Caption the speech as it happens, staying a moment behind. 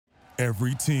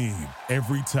Every team,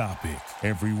 every topic,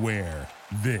 everywhere.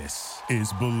 This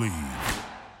is Believe.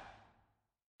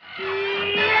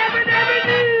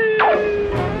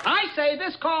 I say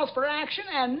this calls for action,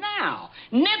 and now,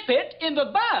 nip it in the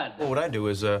bud. Well, what I do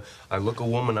is I look a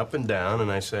woman up and down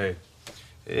and I say,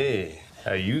 hey,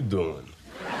 how you doing?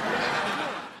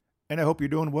 And I hope you're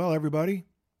doing well, everybody.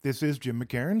 This is Jim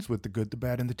McCairns with The Good, the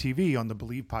Bad, and the TV on the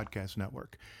Believe Podcast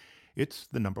Network. It's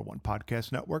the number one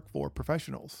podcast network for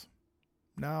professionals.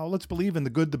 Now, let's believe in the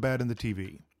good, the bad, and the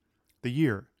TV. The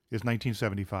year is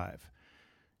 1975.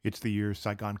 It's the year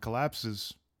Saigon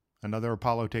collapses, another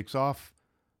Apollo takes off,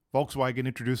 Volkswagen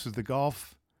introduces the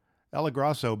Golf, Ella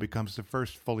Grasso becomes the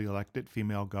first fully elected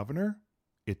female governor,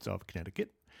 it's of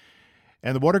Connecticut,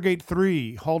 and the Watergate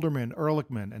Three, Haldeman,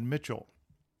 Ehrlichman, and Mitchell,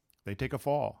 they take a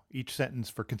fall, each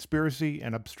sentenced for conspiracy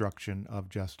and obstruction of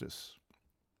justice.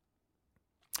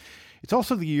 It's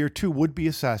also the year two would-be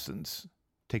assassins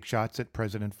take shots at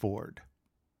President Ford.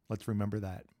 Let's remember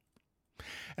that.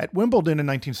 At Wimbledon in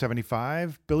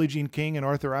 1975, Billie Jean King and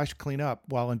Arthur Ashe clean up,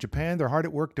 while in Japan they're hard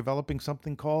at work developing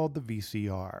something called the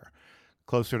VCR.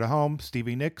 Closer to home,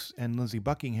 Stevie Nicks and Lindsey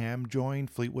Buckingham join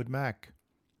Fleetwood Mac.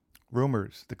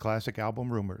 Rumors, the classic album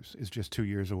Rumors, is just 2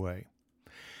 years away.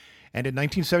 And in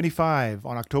 1975,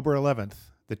 on October 11th,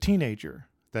 the teenager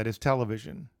that is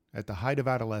television at the height of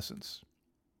adolescence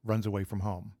runs away from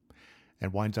home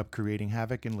and winds up creating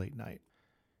havoc in late night.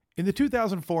 In the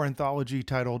 2004 anthology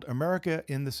titled America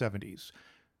in the 70s,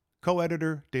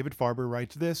 co-editor David Farber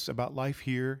writes this about life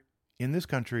here in this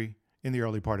country in the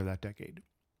early part of that decade.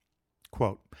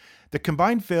 Quote, the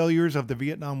combined failures of the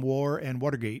Vietnam War and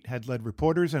Watergate had led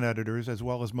reporters and editors, as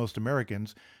well as most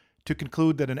Americans, to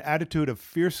conclude that an attitude of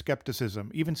fierce skepticism,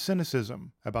 even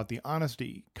cynicism, about the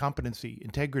honesty, competency,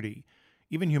 integrity,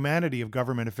 even humanity of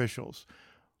government officials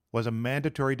was a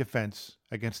mandatory defense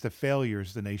against the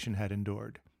failures the nation had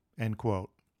endured. End quote.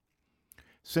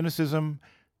 Cynicism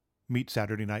meets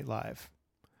Saturday Night Live.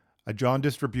 A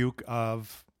jaundiced rebuke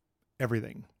of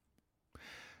everything.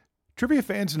 Trivia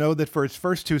fans know that for its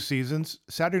first two seasons,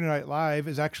 Saturday Night Live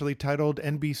is actually titled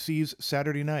NBC's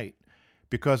Saturday Night,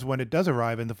 because when it does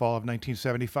arrive in the fall of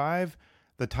 1975,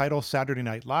 the title Saturday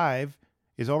Night Live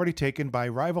is already taken by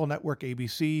rival network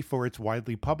ABC for its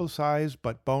widely publicized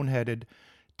but boneheaded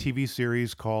TV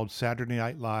series called Saturday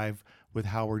Night Live with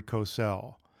Howard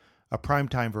Cosell, a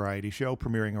primetime variety show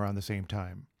premiering around the same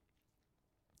time.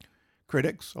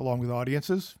 Critics, along with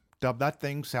audiences, dubbed that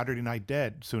thing Saturday Night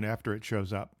Dead soon after it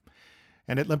shows up,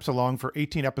 and it limps along for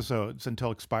 18 episodes until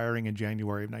expiring in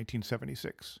January of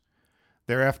 1976.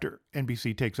 Thereafter,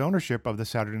 NBC takes ownership of the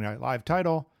Saturday Night Live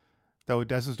title, though it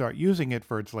doesn't start using it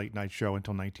for its late-night show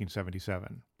until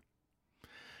 1977.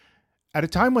 At a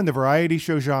time when the variety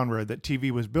show genre that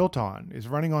TV was built on is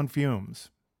running on fumes,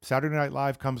 Saturday Night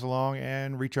Live comes along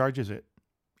and recharges it,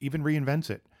 even reinvents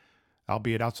it,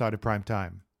 albeit outside of prime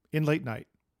time, in late night,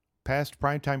 past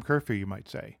primetime curfew, you might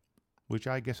say, which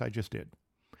I guess I just did.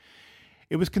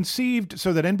 It was conceived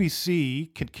so that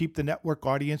NBC could keep the network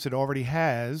audience it already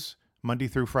has Monday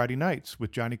through Friday nights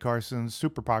with Johnny Carson's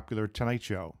super popular Tonight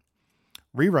Show,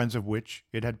 reruns of which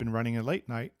it had been running at late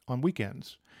night on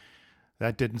weekends.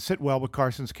 That didn't sit well with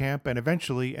Carson's camp, and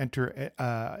eventually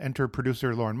enter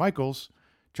producer Lorne Michaels,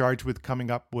 charged with coming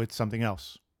up with something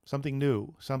else, something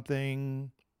new,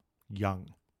 something young.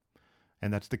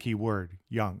 And that's the key word,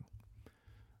 young.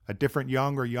 A different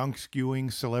young or young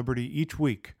skewing celebrity each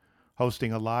week,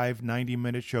 hosting a live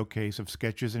 90-minute showcase of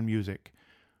sketches and music,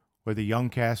 where the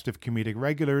young cast of comedic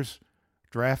regulars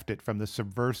drafted from the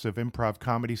subversive improv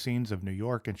comedy scenes of New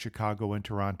York and Chicago and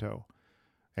Toronto,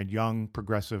 and young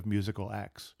progressive musical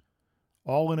acts,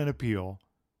 all in an appeal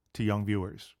to young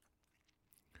viewers.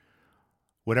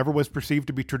 Whatever was perceived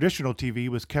to be traditional TV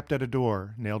was kept at a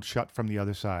door, nailed shut from the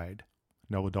other side.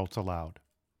 No adults allowed.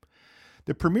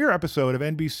 The premiere episode of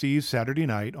NBC's Saturday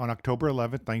Night on October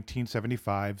 11,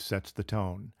 1975 sets the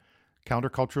tone.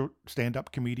 Countercultural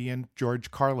stand-up comedian George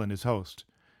Carlin is host,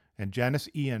 and Janice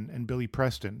Ian and Billy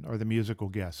Preston are the musical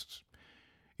guests.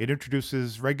 It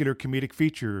introduces regular comedic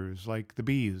features like The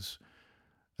Bees,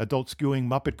 adult-skewing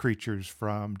Muppet creatures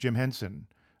from Jim Henson,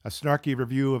 a snarky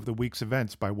review of the week's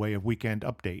events by way of Weekend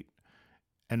Update,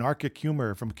 anarchic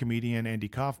humor from comedian Andy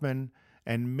Kaufman,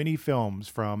 and mini films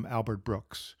from Albert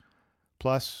Brooks,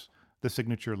 plus the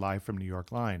signature Live from New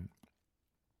York line.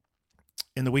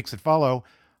 In the weeks that follow,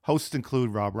 hosts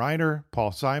include Rob Reiner,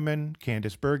 Paul Simon,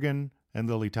 Candice Bergen, and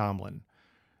Lily Tomlin.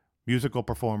 Musical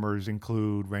performers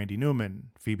include Randy Newman,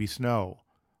 Phoebe Snow,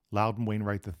 Loudon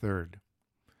Wainwright III.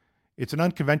 It's an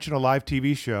unconventional live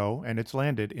TV show, and it's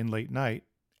landed in late night,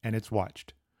 and it's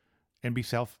watched.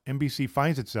 NBC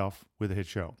finds itself with a hit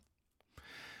show.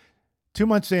 2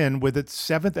 months in, with its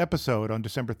 7th episode on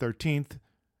December 13th,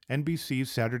 NBC's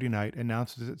Saturday Night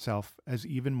announces itself as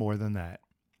even more than that.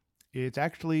 It's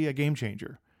actually a game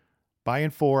changer, by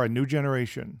and for a new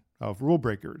generation of rule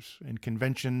breakers and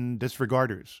convention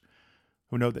disregarders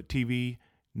who know that TV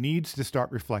needs to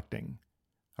start reflecting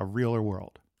a realer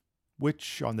world,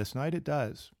 which on this night it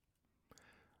does.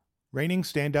 Reigning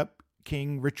stand-up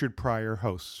king Richard Pryor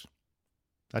hosts.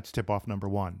 That's tip-off number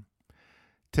 1.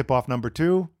 Tip-off number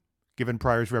 2, given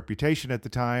Pryor's reputation at the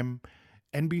time,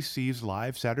 NBC's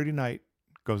live Saturday Night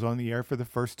goes on the air for the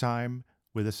first time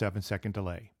with a 7-second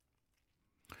delay.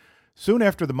 Soon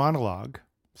after the monologue,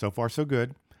 so far so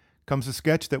good, comes a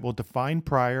sketch that will define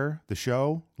Pryor, the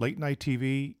show, late-night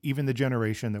TV, even the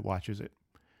generation that watches it.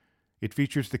 It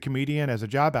features the comedian as a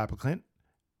job applicant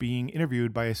being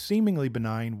interviewed by a seemingly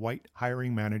benign white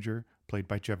hiring manager played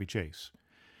by Chevy Chase.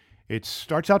 It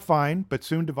starts out fine, but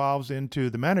soon devolves into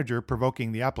the manager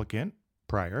provoking the applicant,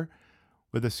 Pryor,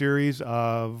 with a series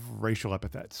of racial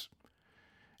epithets.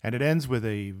 And it ends with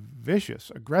a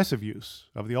vicious, aggressive use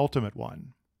of the ultimate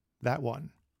one, that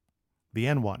one, the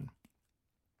N-one.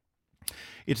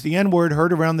 It's the N-word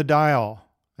heard around the dial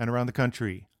and around the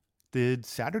country. Did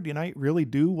Saturday Night really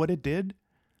do what it did?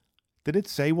 Did it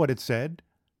say what it said?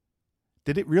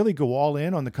 Did it really go all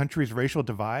in on the country's racial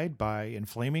divide by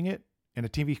inflaming it in a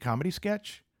TV comedy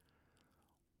sketch?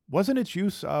 Wasn't its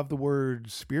use of the word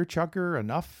spear chucker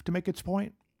enough to make its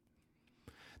point?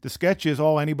 The sketch is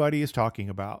all anybody is talking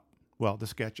about. Well, the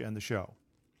sketch and the show.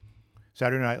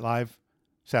 Saturday Night Live,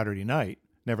 Saturday night,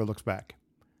 never looks back.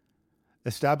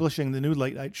 Establishing the new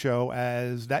late night show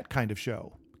as that kind of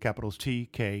show, capitals T,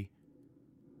 K,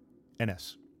 and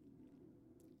S.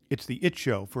 It's the it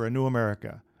show for a new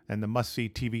America and the must-see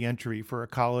TV entry for a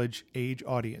college-age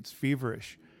audience,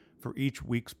 feverish for each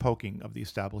week's poking of the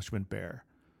establishment bear.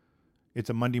 It's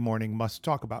a Monday morning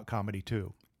must-talk-about comedy,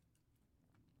 too.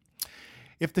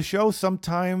 If the show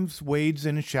sometimes wades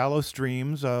in shallow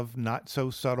streams of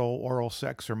not-so-subtle oral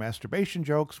sex or masturbation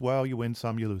jokes, well, you win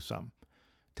some, you lose some.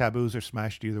 Taboos are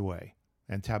smashed either way,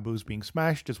 and taboos being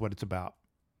smashed is what it's about.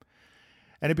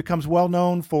 And it becomes well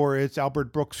known for its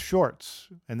Albert Brooks shorts,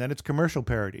 and then its commercial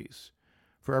parodies,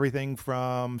 for everything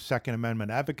from Second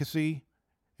Amendment advocacy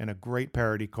and a great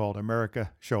parody called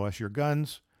America, Show Us Your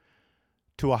Guns,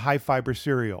 to a high-fiber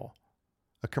cereal,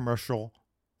 a commercial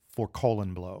for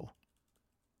Colon Blow.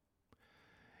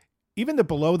 Even the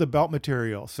below-the-belt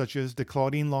material, such as the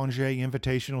Claudine Longet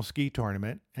Invitational Ski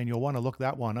Tournament, and you'll want to look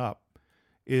that one up,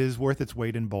 is worth its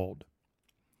weight in bold.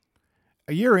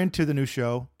 A year into the new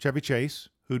show, Chevy Chase,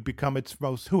 who had become its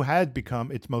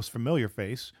most familiar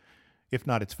face, if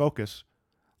not its focus,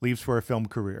 leaves for a film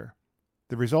career.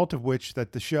 The result of which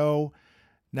that the show,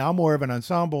 now more of an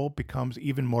ensemble, becomes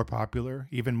even more popular,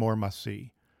 even more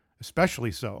must-see,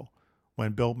 especially so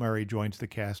when Bill Murray joins the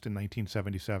cast in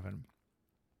 1977.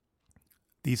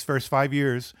 These first 5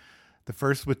 years, the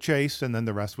first with Chase and then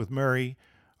the rest with Murray,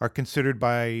 are considered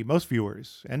by most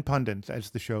viewers and pundits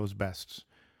as the show's bests,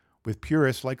 with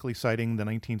purists likely citing the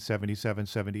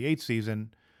 1977-78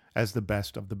 season as the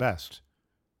best of the best,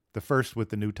 the first with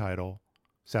the new title,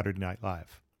 Saturday Night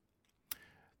Live.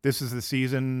 This is the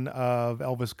season of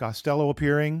Elvis Costello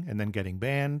appearing and then getting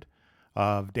banned,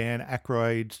 of Dan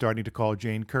Aykroyd starting to call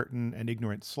Jane Curtin an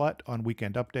ignorant slut on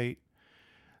Weekend Update,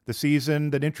 the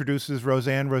season that introduces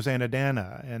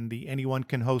Rosanna and the Anyone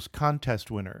Can Host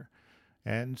contest winner,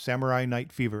 and Samurai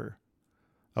Night Fever,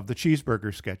 of the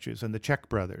Cheeseburger sketches and the Czech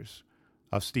Brothers,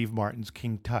 of Steve Martin's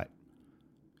King Tut,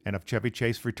 and of Chevy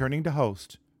Chase returning to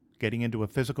host, getting into a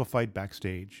physical fight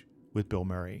backstage with Bill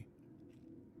Murray.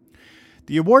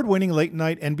 The award-winning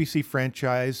late-night NBC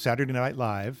franchise Saturday Night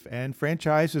Live, and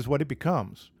franchise is what it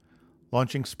becomes,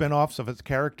 launching spin-offs of its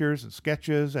characters and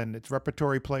sketches and its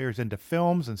repertory players into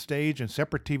films and stage and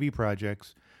separate TV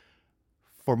projects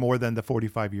for more than the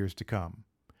 45 years to come.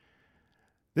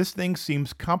 This thing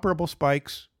seems comparable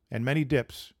spikes and many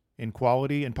dips in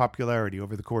quality and popularity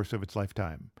over the course of its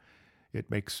lifetime.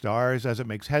 It makes stars as it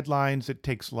makes headlines. It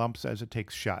takes lumps as it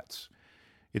takes shots.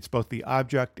 It's both the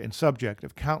object and subject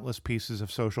of countless pieces of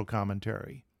social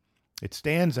commentary. It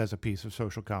stands as a piece of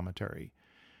social commentary.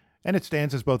 And it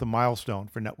stands as both a milestone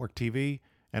for network TV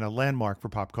and a landmark for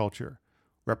pop culture,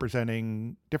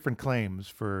 representing different claims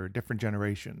for different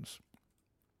generations.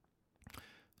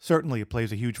 Certainly, it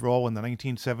plays a huge role in the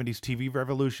 1970s TV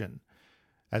revolution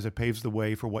as it paves the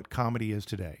way for what comedy is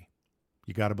today.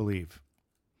 You gotta believe.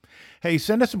 Hey,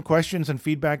 send us some questions and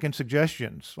feedback and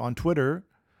suggestions. On Twitter,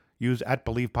 use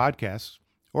 @BelievePodcasts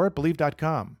or at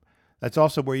Believe.com. That's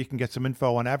also where you can get some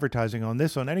info on advertising on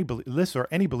this or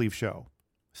any Believe show,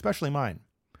 especially mine.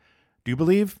 Do you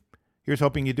believe? Here's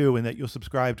hoping you do and that you'll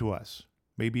subscribe to us,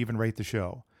 maybe even rate the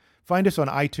show. Find us on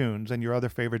iTunes and your other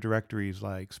favorite directories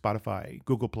like Spotify,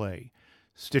 Google Play,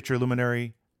 Stitcher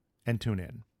Luminary, and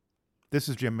TuneIn. This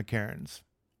is Jim McCairns.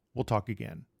 We'll talk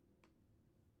again.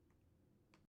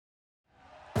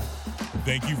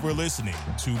 Thank you for listening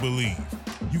to Believe.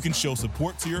 You can show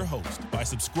support to your host by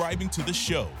subscribing to the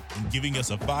show and giving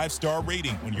us a 5-star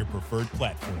rating on your preferred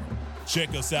platform. Check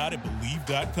us out at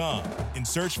Believe.com and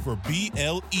search for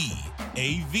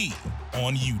BLEAV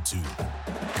on YouTube.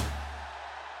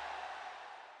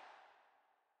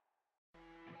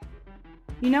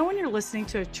 You know when you're listening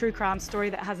to a true crime story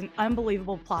that has an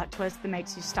unbelievable plot twist that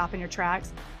makes you stop in your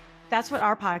tracks? That's what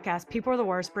our podcast, People Are the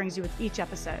Worst, brings you with each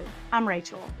episode. I'm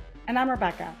Rachel. And I'm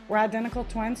Rebecca. We're identical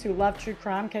twins who love true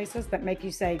crime cases that make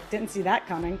you say, didn't see that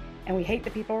coming, and we hate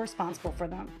the people responsible for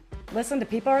them. Listen to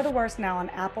People Are the Worst now on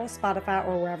Apple, Spotify,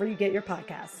 or wherever you get your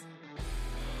podcasts.